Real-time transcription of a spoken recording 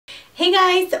Hey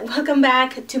guys, welcome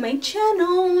back to my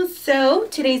channel. So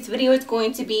today's video is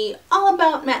going to be all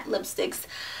about matte lipsticks.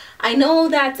 I know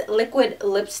that liquid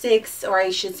lipsticks, or I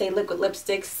should say liquid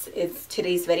lipsticks, is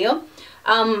today's video.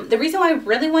 The reason why I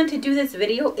really want to do this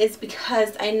video is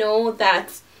because I know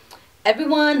that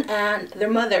everyone and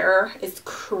their mother is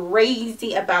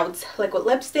crazy about liquid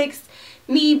lipsticks.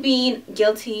 Me being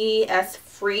guilty as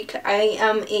freak, I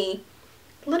am a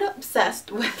little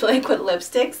obsessed with liquid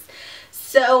lipsticks.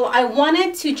 So I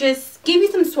wanted to just give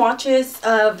you some swatches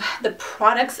of the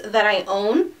products that I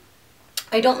own.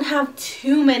 I don't have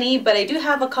too many, but I do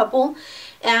have a couple.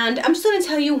 And I'm just going to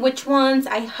tell you which ones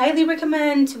I highly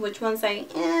recommend, which ones I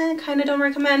kind of don't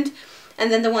recommend,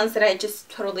 and then the ones that I just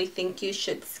totally think you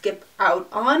should skip out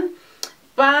on.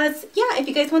 But yeah, if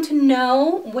you guys want to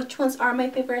know which ones are my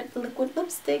favorite liquid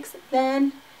lipsticks,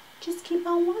 then just keep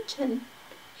on watching.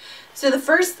 So the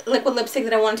first liquid lipstick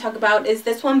that I want to talk about is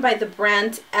this one by the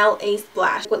brand L.A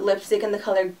Splash. Liquid lipstick in the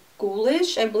color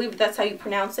Ghoulish. I believe that's how you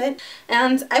pronounce it.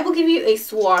 And I will give you a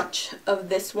swatch of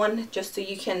this one just so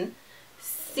you can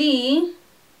see.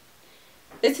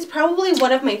 This is probably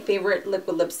one of my favorite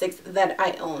liquid lipsticks that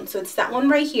I own. So it's that one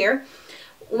right here.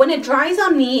 When it dries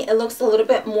on me, it looks a little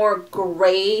bit more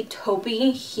gray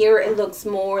taupey. Here it looks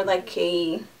more like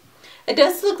a... It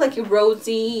does look like a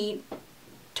rosy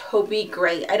taupey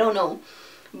gray, I don't know,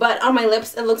 but on my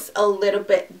lips it looks a little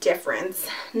bit different.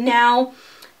 Now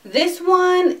this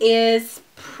one is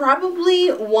probably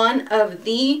one of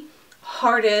the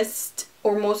hardest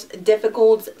or most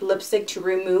difficult lipstick to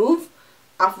remove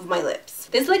off of my lips.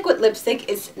 This liquid lipstick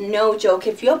is no joke.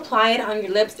 If you apply it on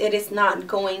your lips, it is not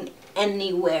going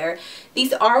anywhere.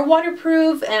 These are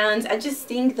waterproof, and I just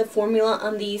think the formula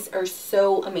on these are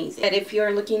so amazing. And if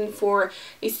you're looking for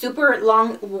a super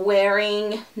long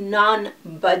wearing,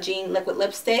 non-budging liquid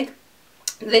lipstick,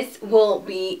 this will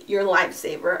be your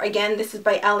lifesaver. Again, this is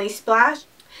by L.A Splash.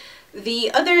 The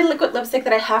other liquid lipstick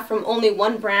that I have from only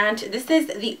one brand, this is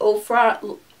the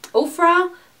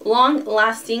Ofra Long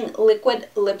Lasting Liquid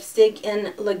Lipstick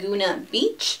in Laguna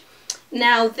Beach.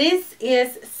 Now this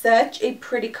is such a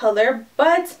pretty color,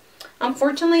 but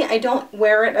unfortunately I don't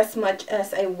wear it as much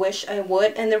as I wish I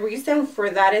would, and the reason for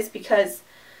that is because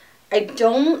I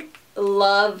don't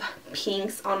love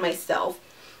pinks on myself.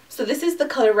 So this is the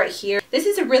color right here. This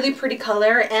is a really pretty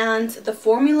color, and the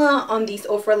formula on these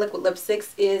Ofra liquid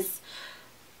lipsticks is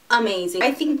amazing.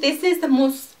 I think this is the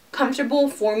most comfortable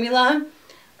formula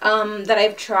that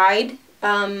I've tried.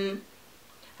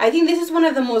 I think this is one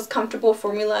of the most comfortable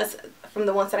formulas from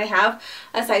the ones that I have,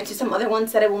 aside to some other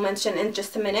ones that I will mention in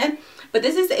just a minute. But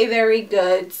this is a very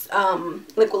good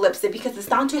liquid lipstick because it's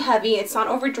not too heavy, it's not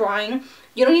over drying.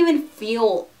 You don't even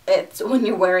feel it when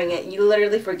you're wearing it. You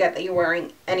literally forget that you're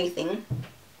wearing anything.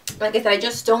 Like I said, I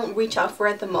just don't reach out for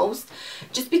it the most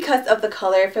just because of the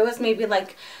color. If it was maybe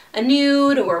like a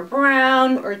nude or a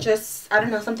brown or just, I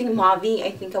don't know, something mauve-y,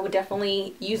 I think I would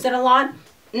definitely use it a lot.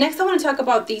 Next, I want to talk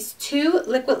about these two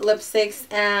liquid lipsticks,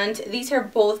 and these are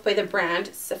both by the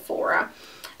brand Sephora.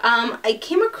 I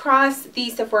came across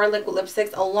these Sephora liquid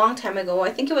lipsticks a long time ago. I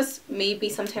think it was maybe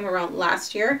sometime around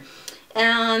last year.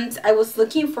 And I was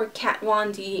looking for Kat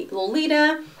Von D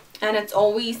Lolita, and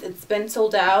it's been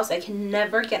sold out, so I can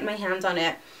never get my hands on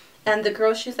it. And the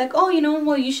girl, she's like, oh, you know,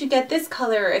 well, you should get this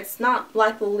color. It's not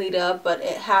like Lolita, but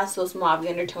it has those mauve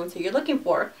undertones that you're looking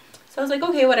for. So I was like,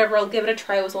 okay, whatever, I'll give it a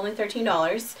try. It was only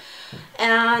 $13.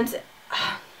 And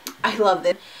I love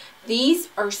this. These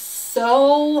are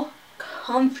so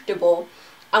comfortable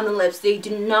on the lips. They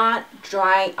do not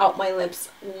dry out my lips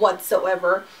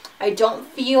whatsoever. I don't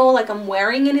feel like I'm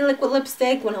wearing any liquid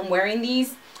lipstick when I'm wearing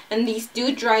these. And these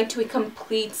do dry to a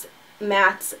complete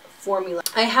matte formula.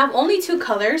 I have only two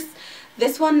colors.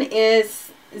 This one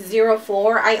is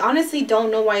 04. I honestly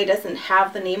don't know why it doesn't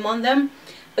have the name on them.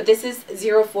 But this is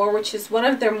 04, which is one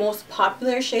of their most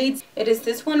popular shades. It is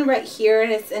this one right here,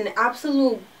 and it's an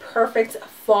absolute perfect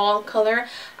fall color.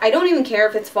 I don't even care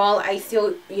if it's fall. I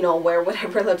still, you know, wear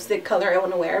whatever lipstick color I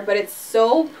want to wear, but it's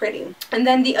so pretty. And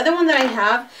then the other one that I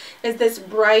have is this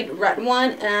bright red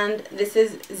one, and this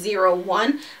is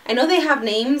 01. I know they have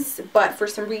names, but for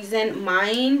some reason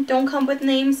mine don't come with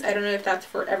names. I don't know if that's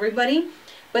for everybody,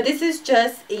 but this is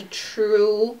just a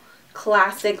true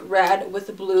classic red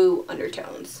with blue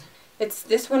undertones. It's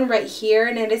this one right here,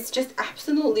 and it is just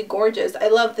absolutely gorgeous. I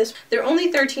love this. They're only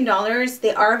 $13.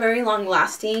 They are very long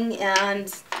lasting,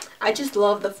 and I just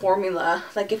love the formula.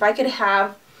 Like, if I could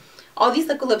have all these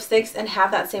liquid lipsticks and have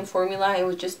that same formula, it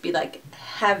would just be like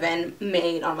heaven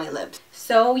made on my lips.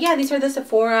 So yeah, these are the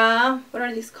Sephora, what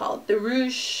are these called? The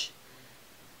Rouge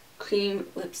Cream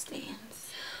Lip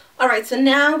Stands. Alright, so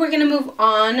now we're going to move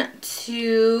on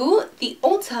to the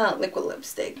Ulta liquid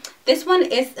lipstick. This one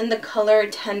is in the color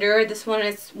Tender. This one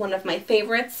is one of my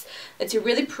favorites. It's a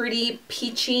really pretty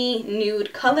peachy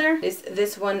nude color. It's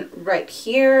this one right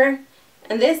here.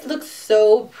 And this looks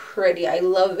so pretty. I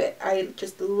love it. I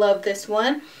just love this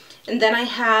one. And then I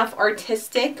have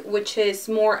Artistic, which is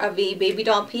more of a baby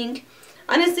doll pink.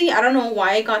 Honestly, I don't know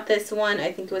why I got this one.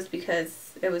 I think it was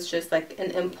because it was just like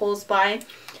an impulse buy.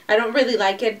 I don't really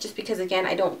like it just because, again,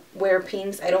 I don't wear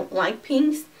pinks. I don't like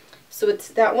pinks. So it's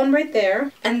that one right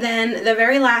there. And then the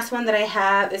very last one that I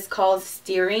have is called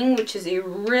Steering, which is a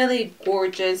really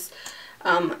gorgeous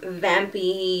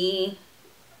vampy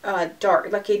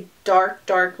dark, like a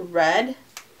dark red.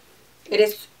 It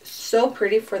is so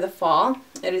pretty for the fall.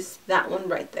 It is that one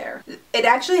right there. It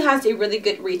actually has a really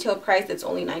good retail price. It's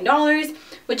only $9,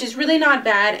 which is really not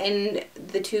bad, and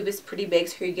the tube is pretty big,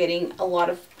 so you're getting a lot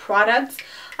of products.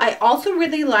 I also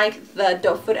really like the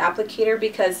doe foot applicator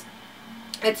because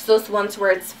it's those ones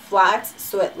where it's flat,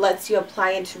 so it lets you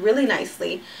apply it really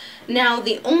nicely. Now,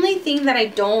 the only thing that I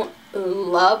don't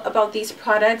love about these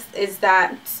products is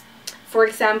that, for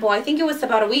example, I think it was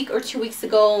about a week or 2 weeks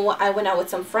ago, I went out with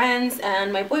some friends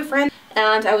and my boyfriend,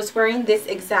 and I was wearing this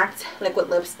exact liquid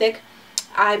lipstick.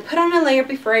 I put on a layer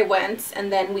before I went,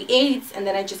 and then we ate, and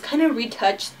then I just kind of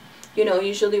retouched, you know,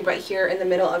 usually right here in the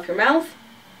middle of your mouth.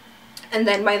 And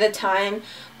then by the time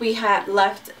we had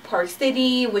left Park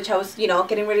City, which I was, you know,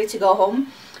 getting ready to go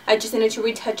home, I just needed to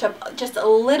retouch up just a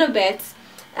little bit.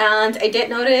 And I did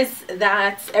notice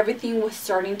that everything was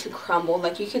starting to crumble.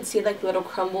 Like, you could see like little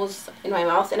crumbles in my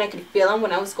mouth, and I could feel them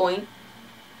when I was going.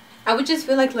 I would just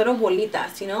feel like little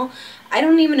bolitas, you know. I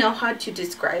don't even know how to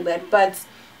describe it, but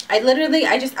I literally,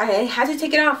 I had to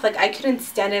take it off. Like, I couldn't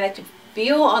stand it. I could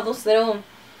feel all those little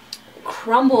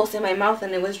crumbles in my mouth,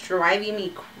 and it was driving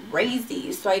me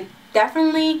crazy. So I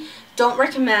definitely don't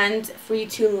recommend for you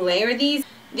to layer these.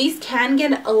 These can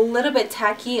get a little bit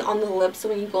tacky on the lips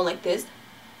when you go like this.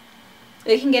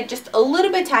 They can get just a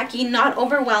little bit tacky, not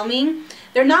overwhelming.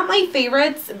 They're not my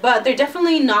favorites, but they're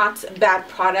definitely not bad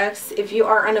products. If you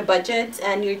are on a budget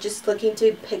and you're just looking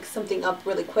to pick something up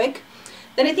really quick,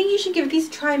 then I think you should give these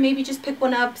a try. Maybe just pick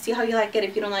one up, see how you like it.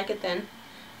 If you don't like it, then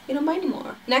you don't buy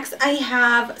anymore. Next, I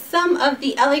have some of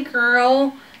the L.A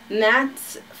Girl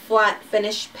matte flat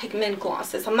finish pigment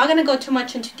glosses. I'm not going to go too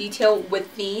much into detail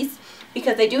with these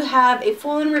because I do have a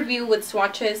full-on review with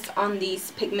swatches on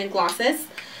these pigment glosses.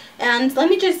 And let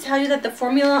me just tell you that the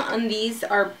formula on these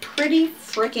are pretty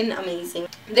freaking amazing.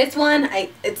 This one,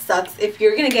 it sucks. If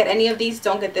you're going to get any of these,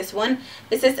 don't get this one.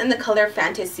 This is in the color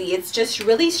Fantasy. It's just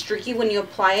really streaky when you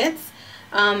apply it.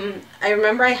 I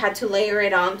remember I had to layer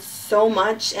it on so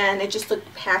much and it just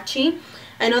looked patchy.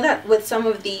 I know that with some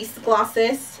of these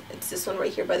glosses, it's this one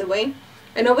right here by the way,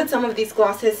 I know with some of these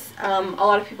glosses, a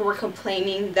lot of people were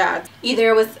complaining that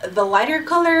either it was the lighter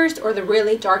colors or the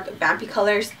really dark vampy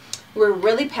colors were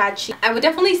really patchy. I would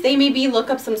definitely say maybe look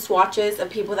up some swatches of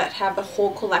people that have the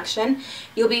whole collection.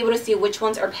 You'll be able to see which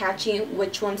ones are patchy,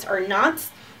 which ones are not.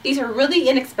 These are really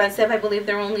inexpensive. I believe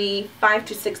they're only $5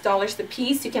 to $6 a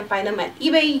piece. You can find them at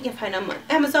eBay. You can find them on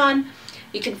Amazon.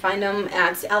 You can find them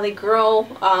at L.A Girl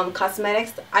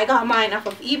Cosmetics. I got mine off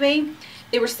of eBay.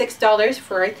 They were $6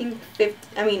 for, I think,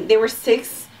 they were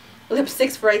 6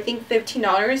 lipsticks for, I think,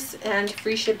 $15 and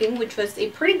free shipping, which was a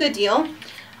pretty good deal.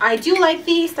 I do like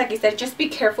these. Like I said, just be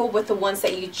careful with the ones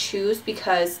that you choose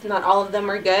because not all of them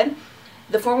are good.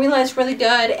 The formula is really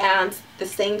good and the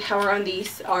staying power on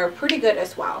these are pretty good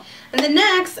as well. And then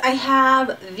next, I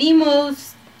have the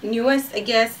most newest, I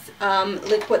guess,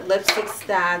 liquid lipsticks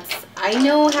that I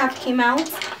know have came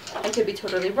out. I could be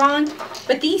totally wrong.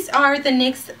 But these are the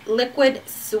NYX Liquid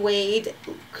Suede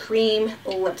Cream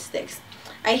Lipsticks.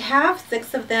 I have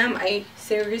 6 of them. I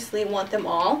seriously want them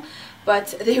all,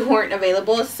 but they weren't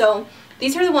available. So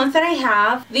these are the ones that I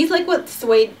have. These Liquid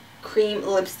Suede Cream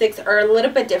lipsticks are a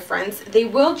little bit different. They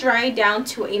will dry down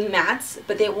to a matte,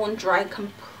 but they won't dry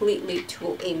completely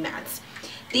to a matte.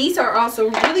 These are also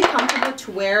really comfortable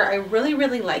to wear. I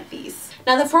really like these.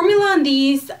 Now the formula on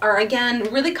these are, again,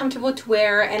 really comfortable to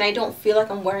wear, and I don't feel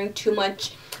like I'm wearing too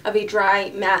much of a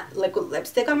dry matte liquid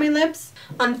lipstick on my lips.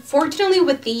 Unfortunately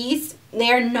with these,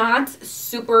 they're not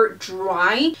super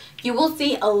dry. You will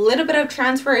see a little bit of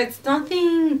transfer. It's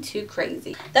nothing too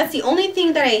crazy. That's the only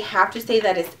thing that I have to say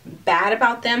that is bad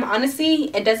about them. Honestly,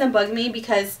 it doesn't bug me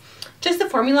because just the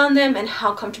formula on them and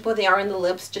how comfortable they are in the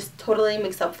lips just totally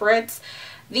makes up for it.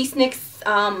 These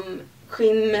NYX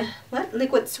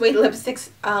liquid suede lipsticks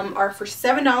are for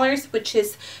 $7, which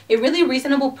is a really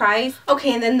reasonable price.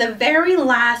 Okay, and then the very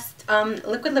last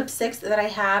liquid lipsticks that I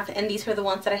have, and these are the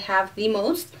ones that I have the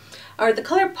most, are the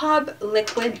ColourPop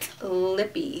Liquid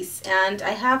Lippies, and I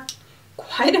have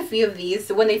quite a few of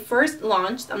these. When they first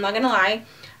launched, I'm not gonna lie,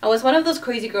 I was one of those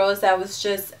crazy girls that was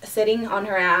just sitting on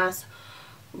her ass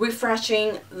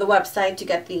refreshing the website to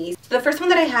get these. So the first one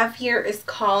that I have here is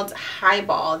called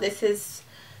HighBall. This is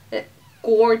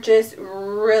gorgeous,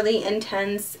 really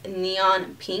intense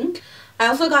neon pink. I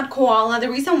also got Koala. The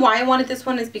reason why I wanted this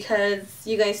one is because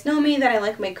you guys know me that I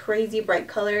like my crazy bright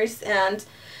colors, and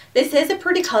this is a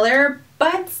pretty color,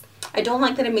 but I don't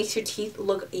like that it makes your teeth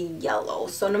look yellow.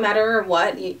 So no matter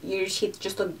what, your teeth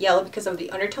just look yellow because of the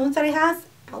undertones that it has.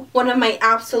 One of my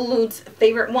absolute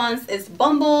favorite ones is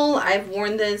Bumble. I've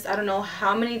worn this I don't know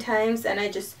how many times, and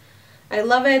I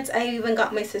love it. I even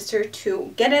got my sister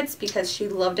to get it because she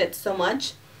loved it so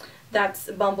much. That's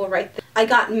Bumble right there. I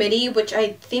got Midi, which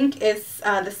I think is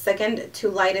the second to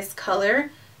lightest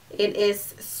color. It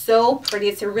is so pretty.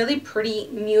 It's a really pretty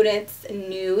muted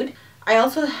nude. I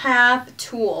also have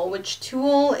Tulle, which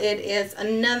Tulle, it is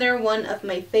another one of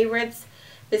my favorites.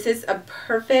 This is a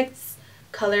perfect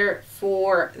color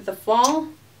for the fall.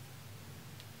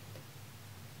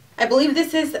 I believe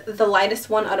this is the lightest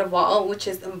one out of all, which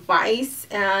is Vice,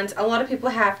 and a lot of people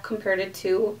have compared it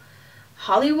to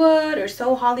Hollywood or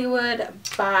So Hollywood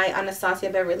by Anastasia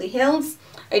Beverly Hills.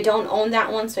 I don't own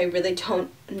that one, so I really don't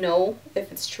know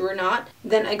if it's true or not.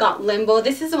 Then I got Limbo.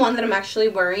 This is the one that I'm actually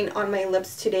wearing on my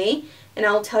lips today, and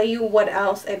I'll tell you what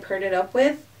else I paired it up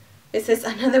with. This is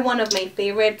another one of my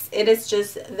favorites. It is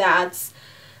just that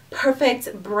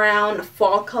perfect brown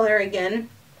fall color again.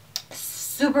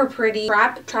 Super pretty.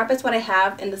 Trap is what I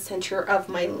have in the center of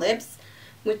my lips,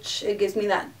 which it gives me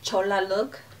that chola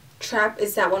look. Trap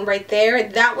is that one right there.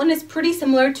 That one is pretty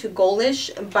similar to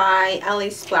Ghoulish by L.A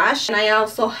Splash. And I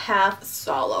also have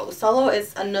Solow. Solow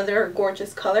is another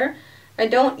gorgeous color. I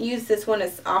don't use this one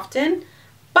as often,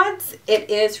 but it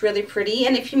is really pretty.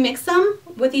 And if you mix them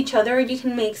with each other, you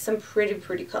can make some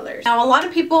pretty colors. Now, a lot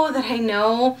of people that I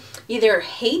know either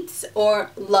hate or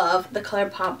love the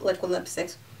ColourPop liquid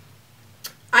lipsticks.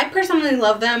 I personally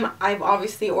love them. I've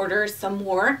obviously ordered some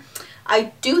more.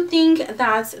 I do think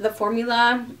that the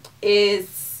formula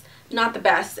is not the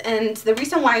best, and the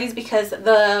reason why is because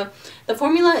the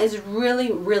formula is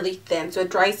really thin, so it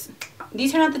dries.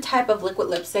 These are not the type of liquid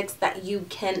lipsticks that you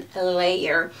can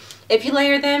layer. If you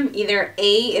layer them, either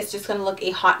A, it's just going to look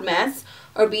a hot mess,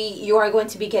 or B, you are going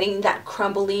to be getting that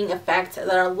crumbling effect that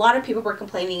a lot of people were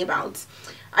complaining about.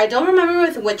 I don't remember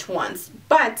with which ones,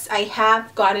 but I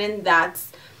have gotten that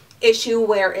issue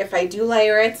where if I do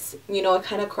layer it, you know, it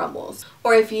kind of crumbles.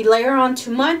 Or if you layer on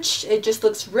too much, it just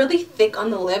looks really thick on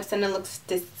the lips and it looks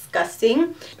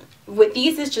disgusting. With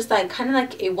these, it's just like kind of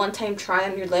like a one-time try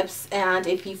on your lips, and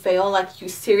if you fail, like, you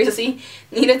seriously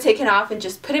need to take it off and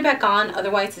just put it back on,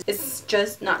 otherwise it's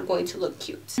just not going to look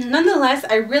cute. Nonetheless,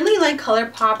 I really like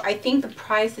ColourPop. I think the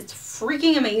price is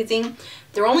freaking amazing.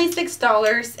 They're only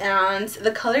 $6, and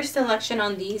the color selection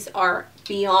on these are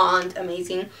beyond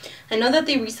amazing. I know that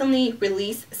they recently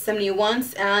released some new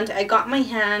ones, and I got my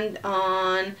hand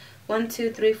on 1,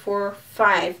 2, 3, 4,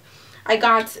 5. I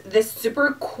got this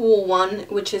super cool one,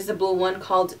 which is the blue one,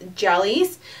 called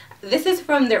Jellies. This is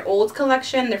from their old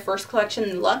collection, their first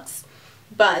collection, Luxe,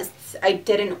 but I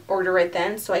didn't order it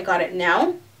then, so I got it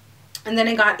now. And then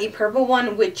I got a purple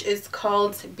one, which is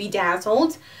called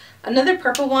Bedazzled. Another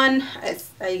purple one,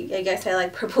 I guess I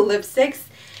like purple lipsticks.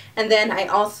 And then I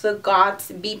also got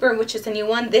Beeper, which is a new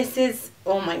one. This is,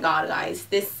 oh my god, guys,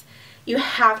 this, you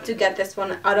have to get this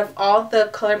one. Out of all the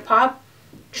ColourPop,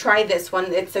 try this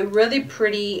one. It's a really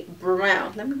pretty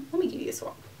brown. Let me give you this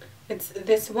one. It's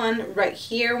this one right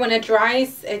here. When it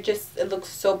dries, it looks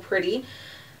so pretty.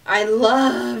 I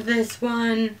love this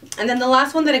one. And then the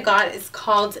last one that I got is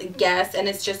called Guess, and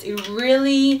it's just a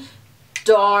really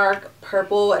dark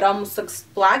purple. It almost looks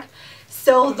black.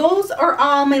 So those are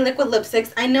all my liquid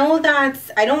lipsticks. I know that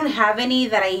I don't have any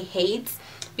that I hate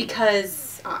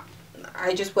because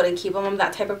I just wouldn't keep them. I'm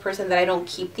that type of person that I don't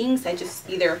keep things. I just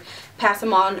either pass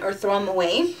them on or throw them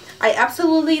away. I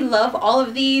absolutely love all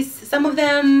of these. Some of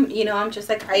them, you know, I'm just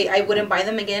like, I wouldn't buy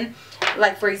them again.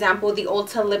 Like, for example, the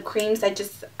Ulta lip creams.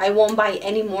 I won't buy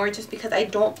any more just because I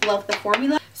don't love the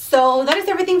formula. So that is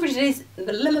everything for today's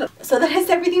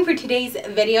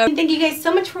video. Thank you guys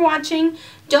so much for watching.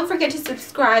 Don't forget to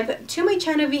subscribe to my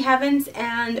channel if you haven't,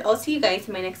 and I'll see you guys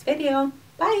in my next video.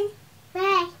 Bye.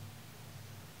 Bye.